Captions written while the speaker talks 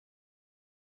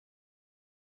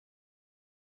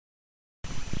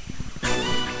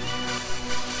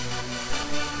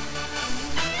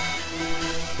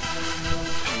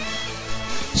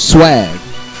Swag.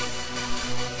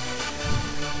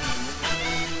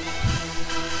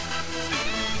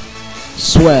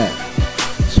 Swag.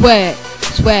 Swag,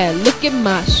 swag, look at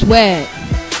my swag.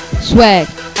 Swag,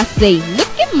 I say,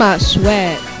 look at my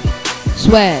swag.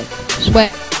 Swag,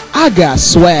 swag. I got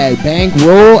swag,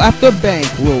 bankroll after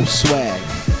bankroll swag.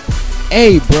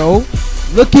 Hey bro,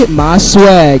 look at my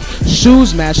swag.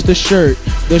 Shoes match the shirt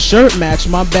match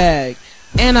my bag.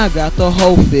 And I got the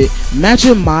whole fit,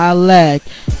 matching my lag.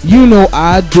 You know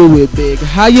I do it big,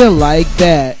 how you like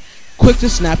that? Quick to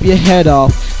snap your head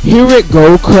off, here it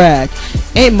go crack.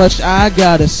 Ain't much I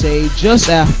gotta say, just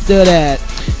after that.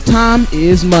 Time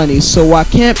is money, so I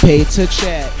can't pay to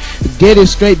chat. Get it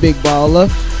straight, big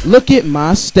baller, look at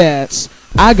my stats.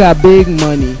 I got big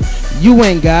money, you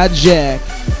ain't got jack.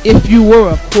 If you were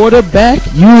a quarterback,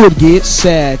 you would get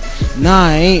sacked. Nah,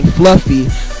 I ain't fluffy,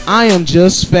 I am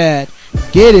just fat.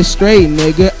 Get it straight,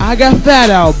 nigga, I got Fat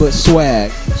Albert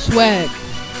swag. Swag,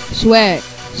 swag,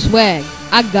 swag,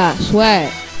 I got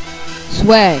swag.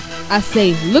 Swag, I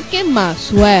say, look at my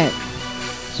swag.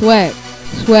 Swag,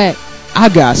 swag. I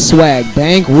got swag,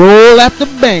 bankroll after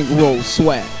bankroll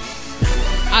swag.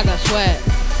 I got swag,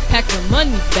 pack the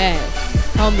money bag.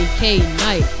 Call me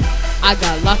K-nite, I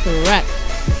got lots of racks.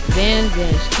 Vans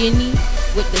and skinny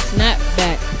with the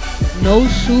snapback. No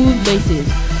shoelaces,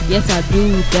 yes I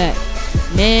do that.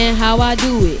 Man, how I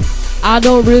do it, I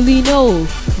don't really know.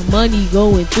 Money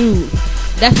going through,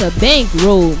 that's a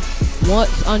bankroll.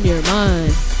 What's on your mind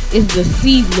is the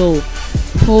C-low.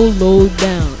 Polo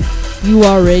down, you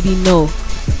already know.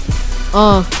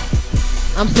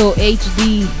 I'm so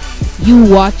HD,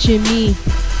 you watching me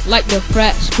like the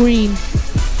frat screen.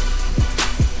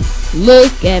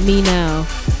 Look at me now,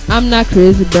 I'm not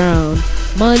Chris Brown.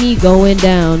 Money going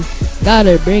down,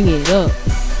 gotta bring it up.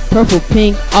 Purple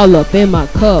pink all up in my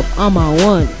cup, I'm on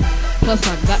one. Plus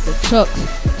I got the chucks,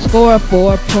 score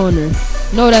for a punter.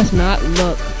 No, that's not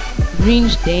luck. Green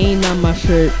stain on my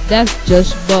shirt, that's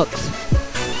just bucks.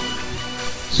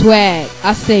 Swag,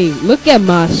 I say, look at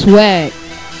my swag.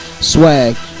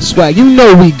 Swag, swag, you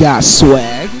know we got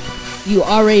swag. You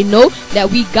already know that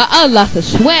we got a lot of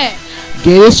swag.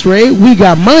 Get it straight, we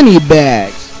got money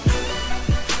bags.